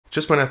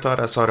Just when I thought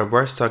I saw the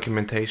worst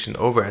documentation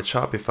over at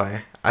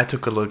Shopify, I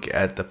took a look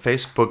at the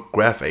Facebook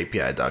Graph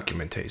API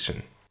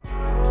documentation.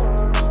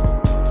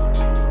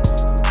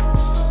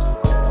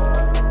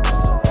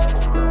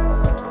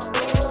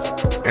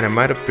 And I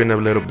might have been a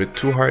little bit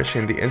too harsh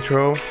in the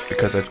intro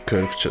because I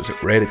could have just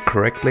read it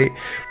correctly,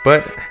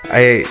 but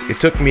it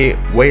took me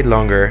way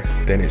longer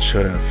than it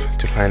should have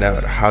to find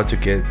out how to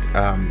get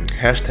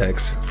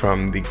hashtags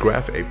from the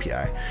Graph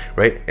API,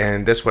 right?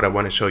 And that's what I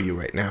want to show you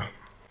right now.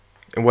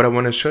 And what I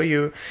want to show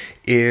you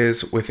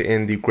is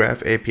within the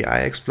Graph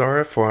API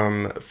Explorer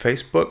from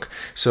Facebook.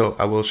 So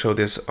I will show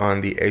this on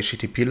the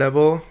HTTP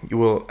level. You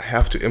will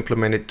have to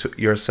implement it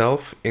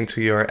yourself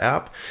into your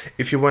app.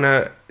 If you want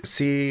to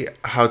see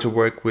how to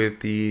work with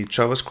the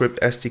JavaScript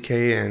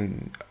SDK,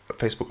 and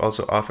Facebook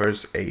also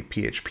offers a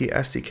PHP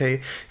SDK.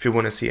 If you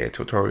want to see a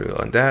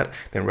tutorial on that,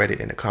 then write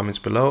it in the comments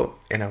below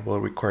and I will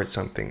record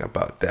something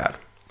about that.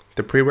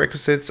 The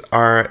prerequisites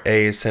are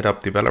a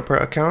setup developer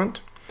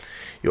account.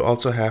 You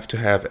also have to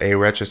have a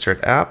registered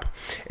app,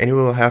 and you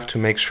will have to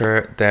make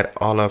sure that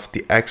all of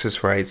the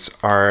access rights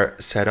are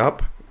set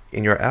up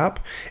in your app.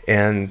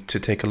 And to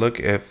take a look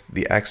if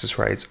the access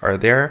rights are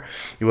there,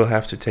 you will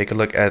have to take a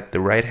look at the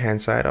right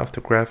hand side of the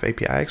Graph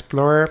API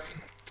Explorer.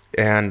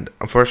 And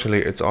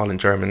unfortunately, it's all in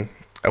German.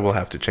 I will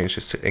have to change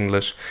this to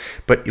English,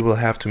 but you will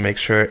have to make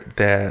sure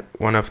that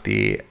one of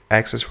the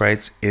access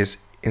rights is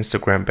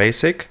Instagram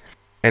Basic.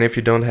 And if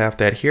you don't have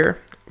that here,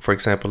 for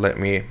example, let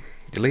me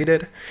delete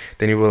it,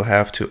 then you will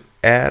have to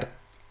add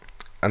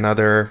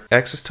another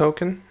access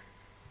token,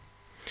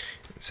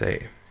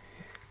 say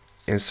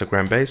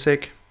Instagram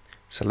Basic,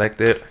 select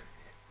it,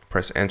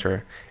 press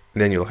enter,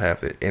 and then you'll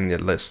have it in the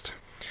list.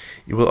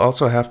 You will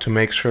also have to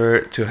make sure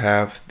to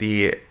have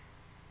the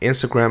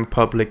Instagram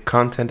public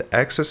content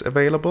access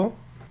available,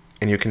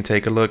 and you can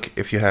take a look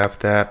if you have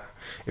that,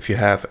 if you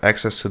have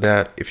access to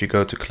that, if you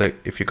go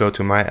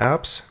to my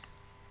apps.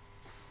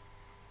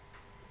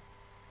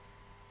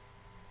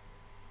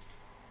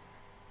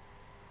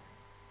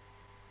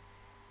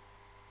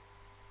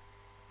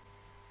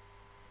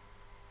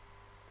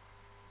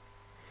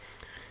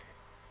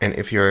 And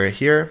if you're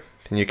here,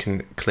 then you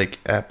can click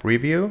App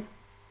Review,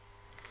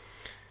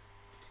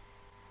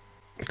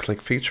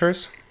 click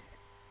Features,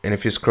 and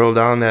if you scroll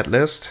down that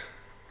list,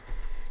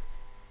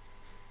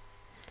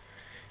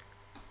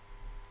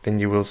 then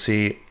you will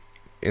see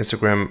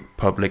Instagram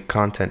Public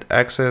Content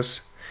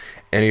Access,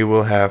 and you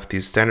will have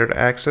the standard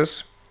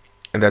access,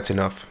 and that's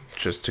enough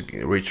just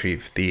to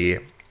retrieve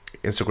the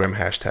Instagram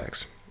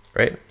hashtags,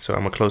 right? So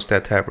I'm gonna close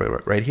that tab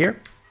right here.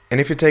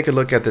 And if you take a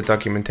look at the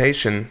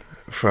documentation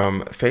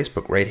from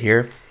Facebook right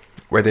here,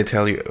 where they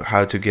tell you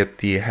how to get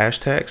the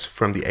hashtags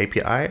from the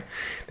API,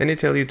 then they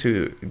tell you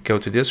to go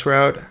to this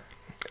route,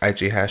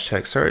 IG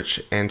hashtag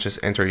search, and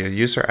just enter your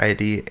user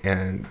ID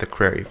and the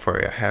query for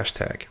a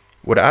hashtag.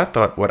 What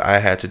I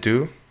had to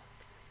do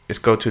is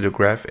go to the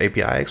Graph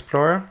API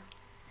Explorer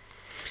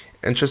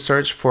and just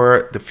search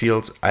for the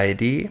fields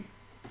ID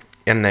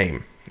and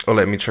name. Oh,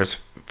 let me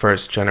just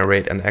first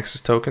generate an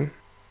access token,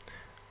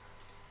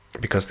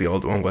 because the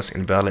old one was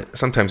invalid.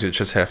 Sometimes you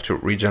just have to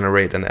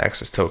regenerate an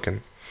access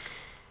token.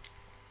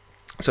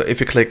 So if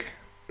you click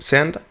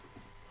send,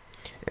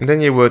 and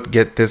then you would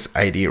get this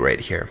ID right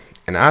here.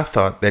 And I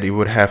thought that you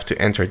would have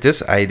to enter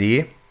this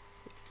ID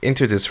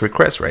into this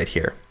request right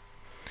here.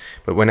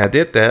 But when I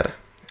did that,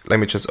 let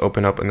me just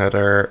open up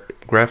another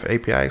Graph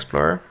API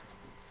Explorer.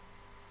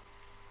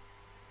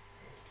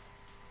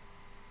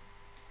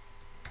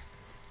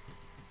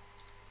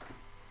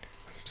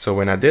 So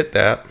when I did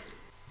that,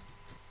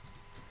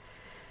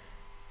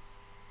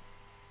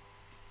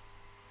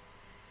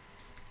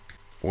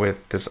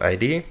 with this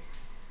ID,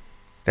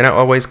 then I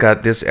always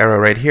got this error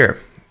right here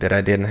that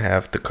I didn't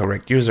have the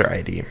correct user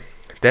ID.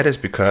 That is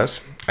because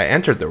I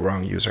entered the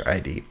wrong user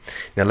ID.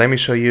 Now let me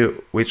show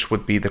you which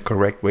would be the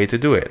correct way to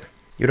do it.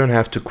 You don't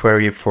have to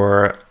query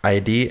for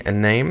ID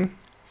and name,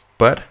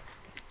 but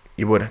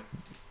you would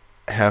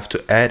have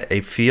to add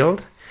a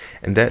field,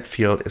 and that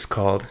field is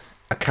called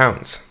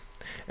accounts.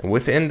 And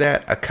within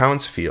that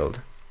accounts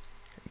field,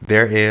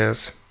 there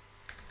is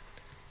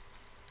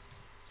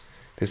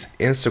this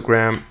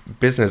Instagram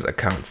business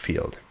account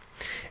field,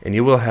 and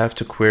you will have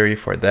to query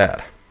for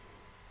that.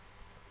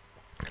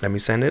 Let me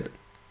send it.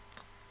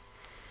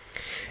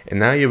 And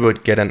now you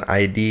would get an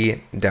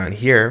ID down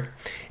here,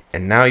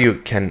 and now you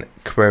can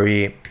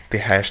query the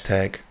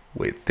hashtag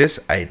with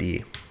this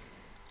ID.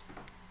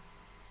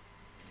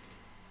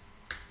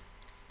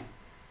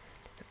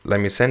 Let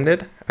me send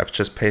it. I've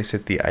just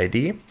pasted the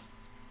ID,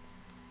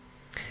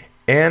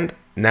 and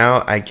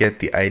now I get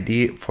the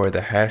ID for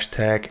the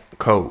hashtag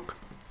Coke,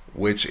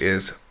 which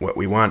is what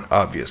we want,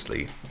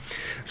 obviously.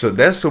 So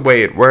that's the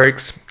way it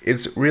works.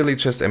 It's really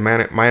just a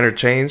minor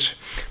change,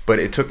 but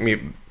it took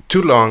me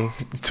too long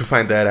to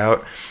find that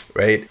out,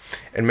 right?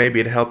 And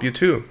maybe it helped you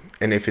too.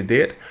 And if it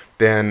did,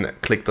 then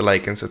click the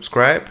like and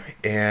subscribe,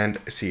 and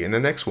see you in the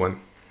next one.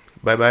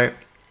 Bye bye.